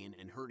breaking in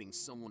and hurting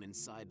someone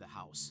inside the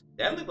house.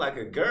 That looked like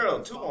a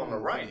girl too on the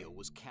The right. video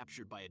was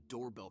captured by a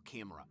doorbell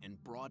camera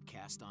and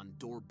broadcast on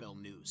Doorbell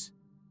News.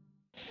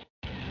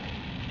 In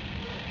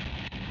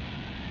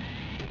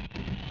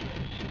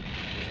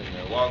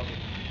Milwaukee.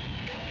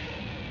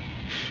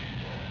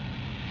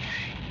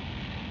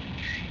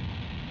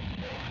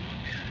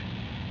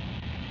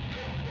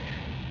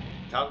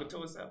 Talking to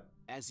herself.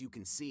 As you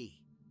can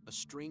see, a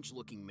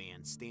strange-looking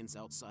man stands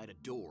outside a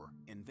door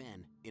and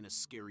then, in a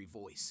scary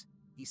voice,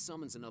 he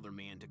summons another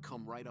man to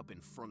come right up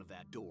in front of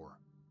that door.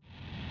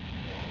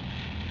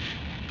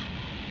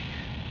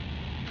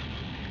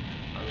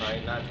 I'm not,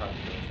 he's not talking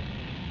to himself.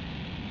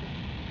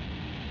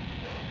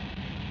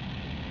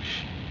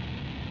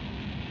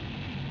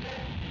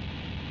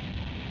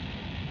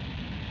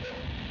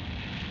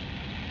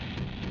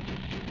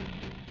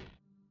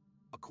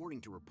 According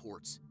to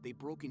reports, they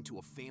broke into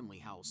a family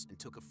house and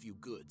took a few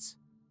goods,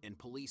 and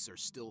police are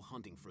still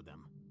hunting for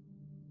them.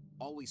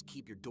 Always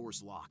keep your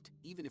doors locked,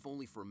 even if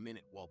only for a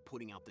minute while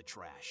putting out the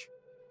trash.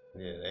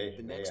 Yeah,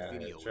 The next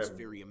video is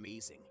very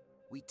amazing.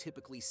 We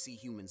typically see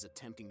humans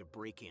attempting to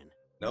break in.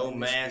 No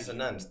In this mask or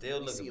video, nothing.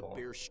 Still we see looking a for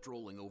bear him.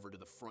 strolling over to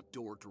the front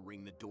door to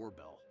ring the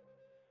doorbell.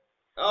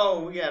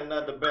 Oh, we got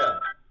another bell.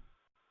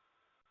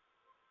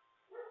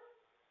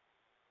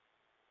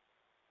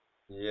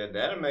 Yeah,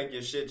 that'll make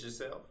you shit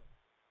yourself.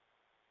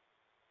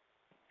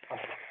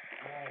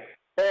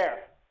 Bear,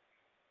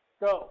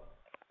 go.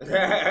 Go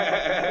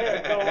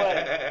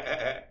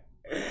away.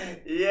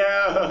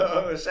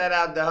 Yo, shout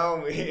out to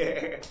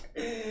homie.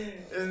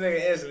 This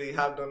nigga instantly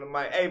hopped on the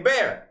mic. Hey,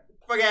 Bear,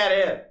 fuck out of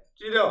here. What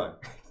you doing?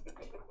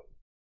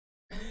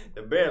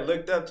 The bear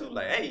looked up too,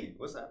 like, hey,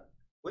 what's up?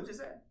 What you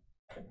say?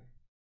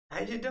 How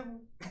you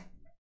doing?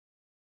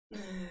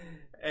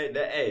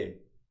 Hey,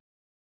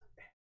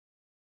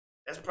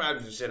 that's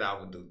probably some shit I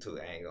would do too.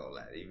 I ain't gonna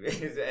lie.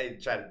 Hey,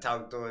 try to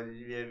talk to him,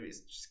 you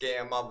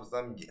scare him off or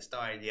something, get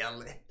started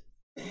yelling.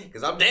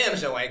 Cause I'm damn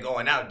sure ain't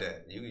going out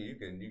there. You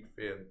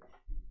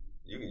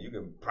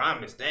can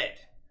promise that.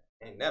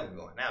 Ain't never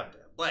going out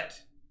there, but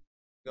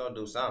you gonna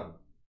do something.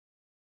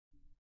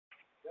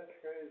 That's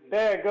crazy.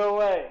 Bear, go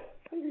away.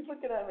 He's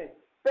looking at me.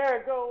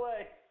 Bear, go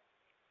away.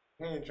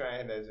 He ain't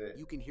trying that shit.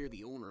 You can hear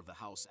the owner of the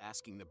house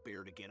asking the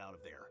bear to get out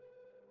of there.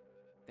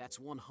 That's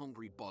one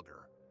hungry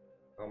bugger.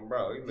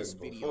 Bro, he This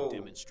looking for video food.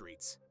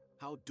 demonstrates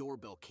how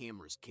doorbell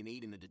cameras can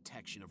aid in the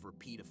detection of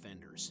repeat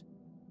offenders.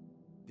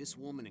 This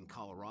woman in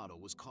Colorado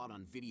was caught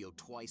on video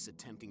twice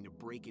attempting to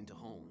break into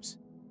homes.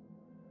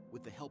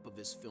 With the help of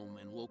this film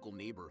and local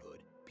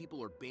neighborhood,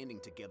 people are banding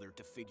together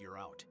to figure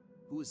out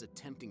who is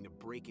attempting to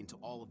break into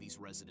all of these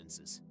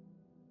residences.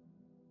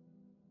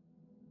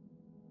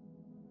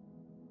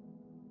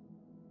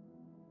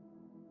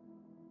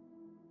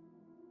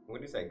 What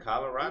do you say,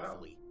 Colorado?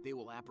 Hopefully, they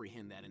will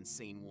apprehend that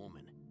insane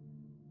woman.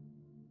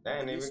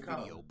 That ain't In this even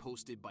Colorado. video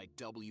posted by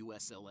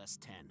WSLS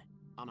 10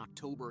 on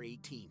October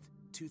 18th,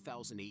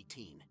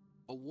 2018,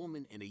 a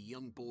woman and a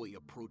young boy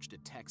approached a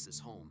Texas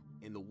home,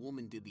 and the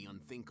woman did the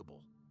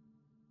unthinkable.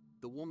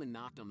 The woman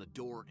knocked on the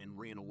door and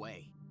ran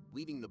away,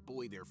 leaving the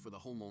boy there for the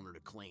homeowner to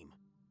claim.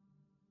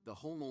 The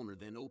homeowner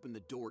then opened the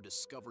door,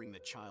 discovering the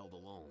child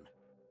alone.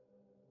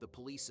 The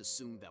police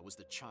assumed that was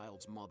the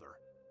child's mother,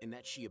 and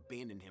that she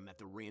abandoned him at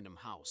the random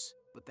house,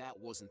 but that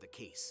wasn't the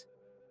case.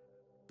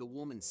 The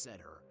woman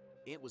said her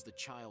aunt was the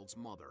child's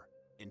mother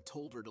and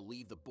told her to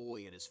leave the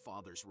boy at his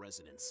father's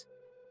residence.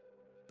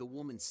 The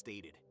woman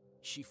stated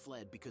she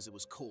fled because it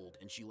was cold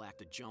and she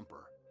lacked a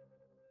jumper.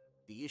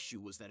 The issue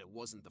was that it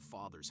wasn't the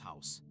father's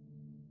house.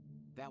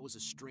 That was a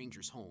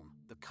stranger's home.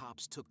 The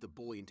cops took the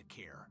boy into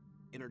care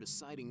and are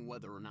deciding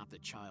whether or not the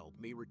child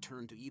may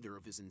return to either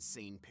of his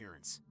insane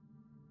parents.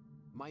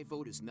 My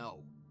vote is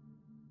no.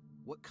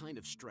 What kind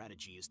of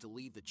strategy is to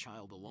leave the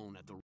child alone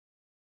at the...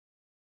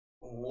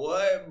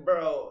 What,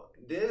 bro?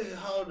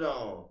 Hold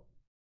on.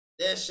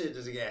 That shit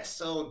just got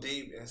so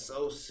deep and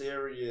so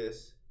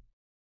serious.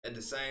 At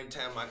the same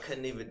time, I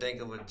couldn't even think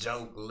of a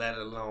joke, let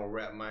alone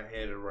wrap my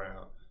head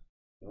around.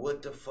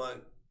 What the fuck?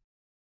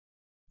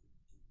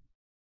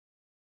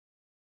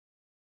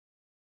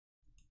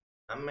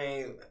 I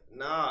mean,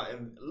 nah,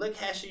 and look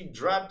how she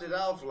dropped it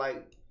off.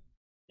 Like,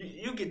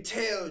 you could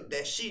tell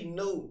that she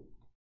knew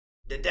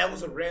that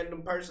was a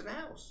random person's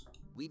house.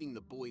 Leaving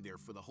the boy there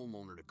for the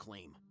homeowner to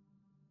claim.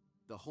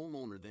 The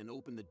homeowner then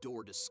opened the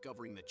door,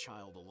 discovering the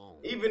child alone.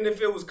 Even if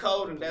it was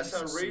cold and The that's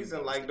police her assumed reason,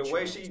 it was like the the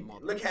way child's she,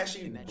 mother, look how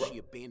she, and that she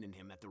abandoned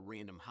him at the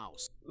random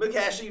house. look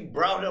how she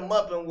brought him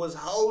up and was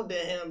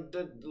holding him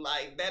to,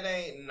 like, that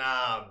ain't,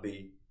 nah,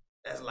 B.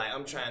 That's like,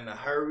 I'm trying to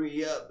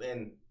hurry up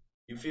and,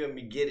 you feel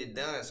me, get it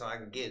done so I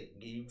can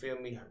you feel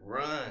me,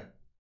 run.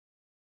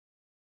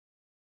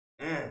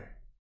 That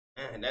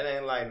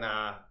ain't like,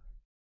 nah,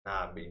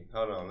 B.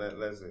 Hold on,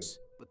 let's see.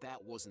 But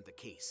that wasn't the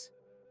case.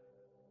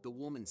 The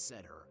woman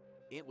said her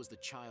aunt was the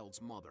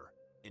child's mother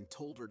and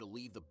told her to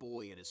leave the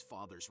boy at his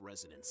father's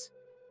residence.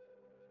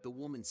 The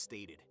woman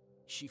stated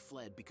she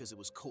fled because it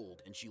was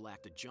cold and she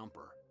lacked a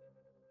jumper.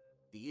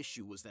 The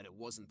issue was that it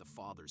wasn't the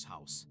father's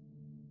house.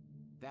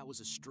 That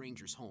was a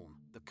stranger's home.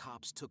 The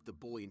cops took the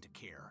boy into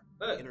care.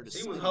 Look,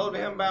 she was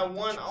holding him by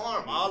one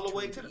arm all the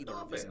way to the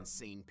doorbell. His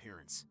insane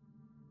parents.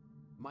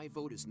 My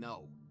vote is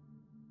no.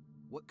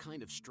 What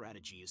kind of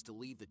strategy is to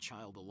leave the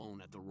child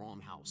alone at the wrong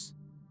house?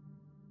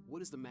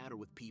 What is the matter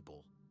with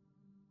people?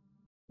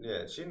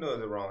 Yeah, she knew it was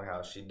the wrong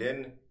house. She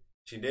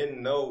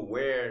didn't know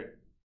where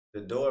the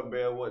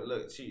doorbell would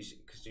look. She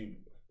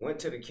went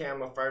to the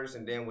camera first,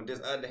 and then with this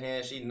other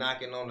hand, she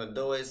knocking on the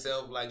door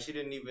itself. Like, she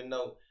didn't even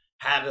know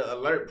how to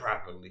alert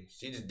properly.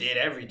 She just did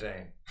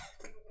everything.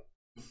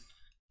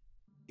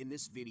 In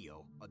this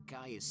video, a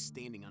guy is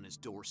standing on his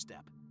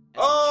doorstep.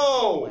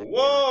 Oh,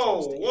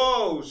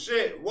 whoa,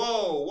 shit,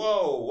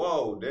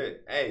 whoa.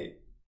 Hey,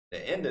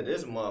 the end of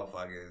this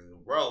motherfucker is,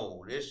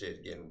 bro, this shit's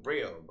getting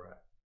real, bro.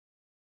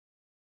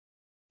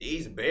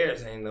 These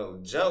bears ain't no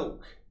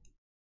joke.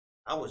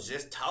 I was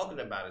just talking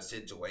about a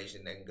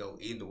situation that can go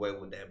either way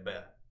with that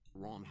bear.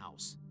 Wrong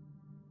house.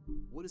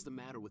 What is the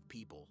matter with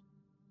people?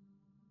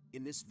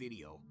 In this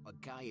video, a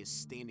guy is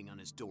standing on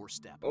his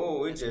doorstep.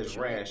 Oh, it just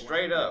ran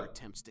straight up.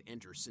 Attempts to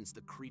enter since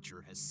the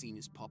creature has seen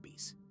his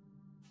puppies.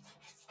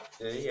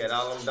 Yeah, he had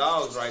all them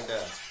dogs right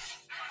there.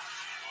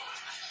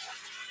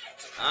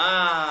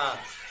 Ah.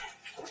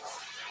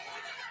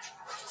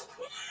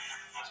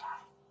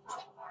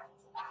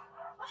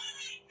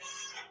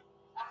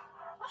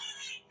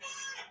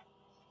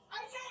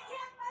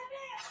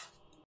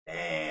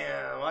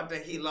 Damn, I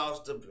think he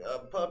lost a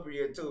puppy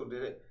or two,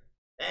 did it?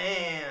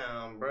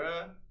 Damn,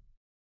 bruh.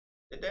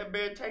 Did that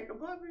bear take a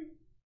puppy?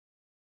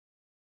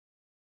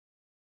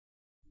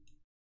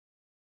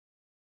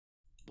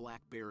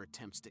 Black bear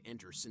attempts to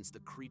enter since the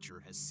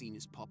creature has seen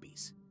his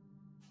puppies.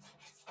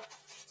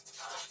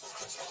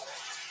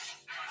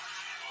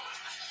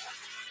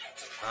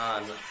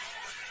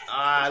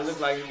 It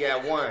looked like he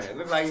got one. It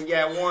looked like he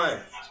got one.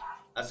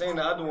 I seen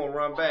the other one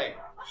run back.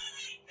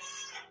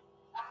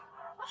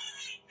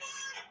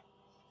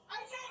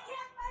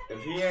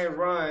 If he ain't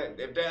run,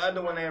 if that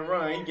other one ain't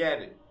run, he got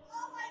it.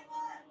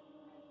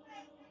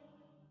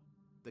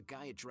 The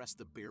guy addressed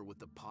the bear with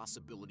the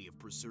possibility of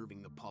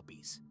preserving the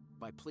puppies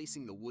by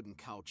placing the wooden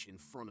couch in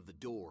front of the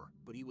door,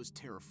 but he was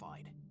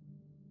terrified.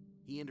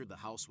 He entered the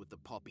house with the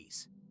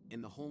puppies,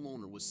 and the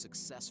homeowner was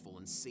successful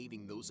in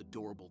saving those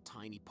adorable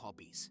tiny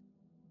puppies.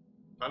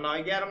 Oh no,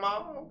 he got them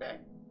all? Okay.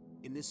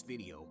 In this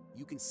video,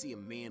 you can see a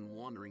man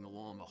wandering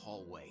along the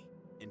hallway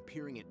and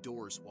peering at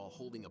doors while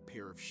holding a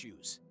pair of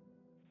shoes.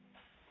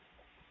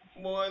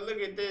 Boy, look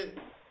at this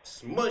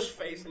smush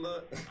face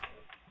look.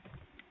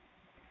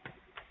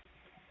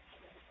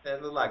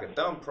 That look like a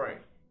thumbprint.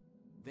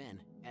 Then,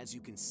 as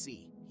you can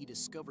see, he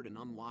discovered an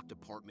unlocked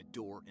apartment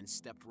door and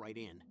stepped right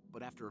in,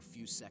 but after a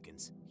few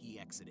seconds, he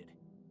exited.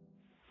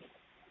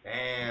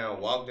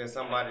 Damn, walked in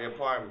somebody's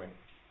apartment.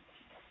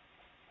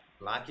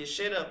 Lock your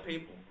shit up,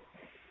 people.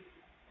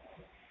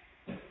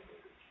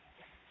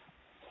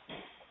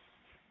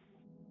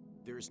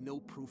 There is no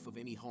proof of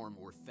any harm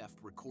or theft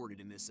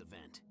recorded in this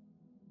event.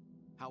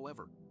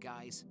 However,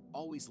 guys,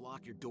 always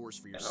lock your doors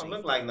for your safety. That don't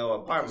look like no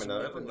apartment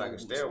though. That looks like a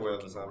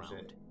stairwell or some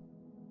shit.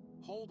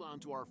 Hold on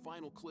to our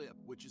final clip,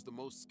 which is the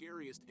most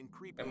scariest and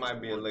creepiest. That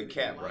might be a little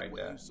cat right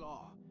there. You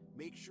saw.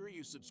 Make sure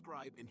you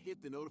subscribe and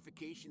hit the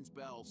notifications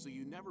bell so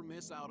you never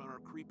miss out on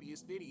our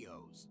creepiest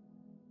videos.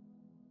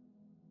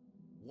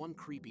 One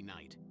creepy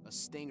night, a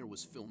stanger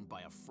was filmed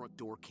by a front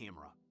door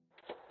camera.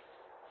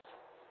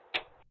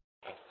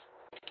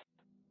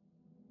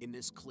 In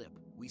this clip,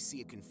 we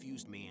see a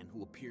confused man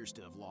who appears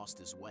to have lost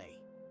his way.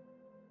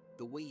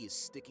 The way he is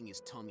sticking his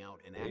tongue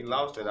out and acting. He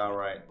lost it all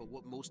right. But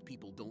what most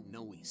people don't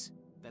know is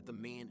that the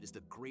man is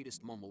the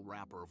greatest mumble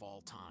rapper of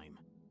all time.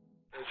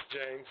 It's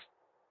James.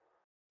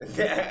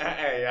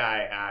 Hey,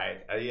 all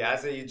right. Yeah, I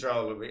see you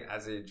trolling me.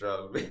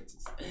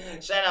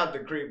 Shout out to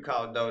Creep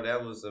Call though.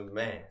 That was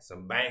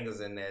some bangers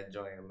in that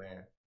joint,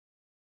 man.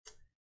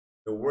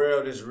 The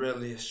world is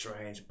really a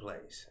strange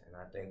place, and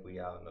I think we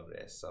all know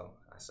that. So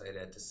I say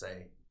that to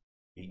say,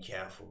 be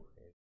careful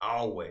and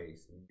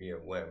always be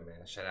aware,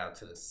 man. Shout out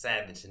to the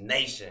Savage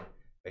Nation.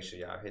 Make sure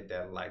y'all hit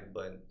that like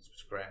button,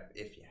 subscribe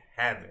if you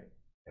haven't,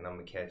 and I'm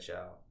gonna catch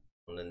y'all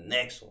on the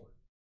next one.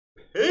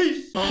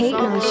 Peace.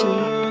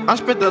 I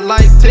spent the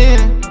like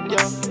 10.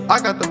 Yeah, I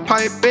got the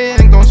pipe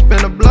in. Gon'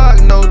 spin a block,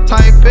 no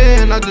type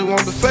in. I just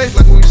want the face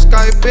like we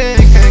Skype in.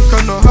 Can't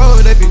come no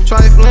hoe, they be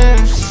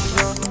trifling.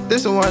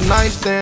 This is one night stand.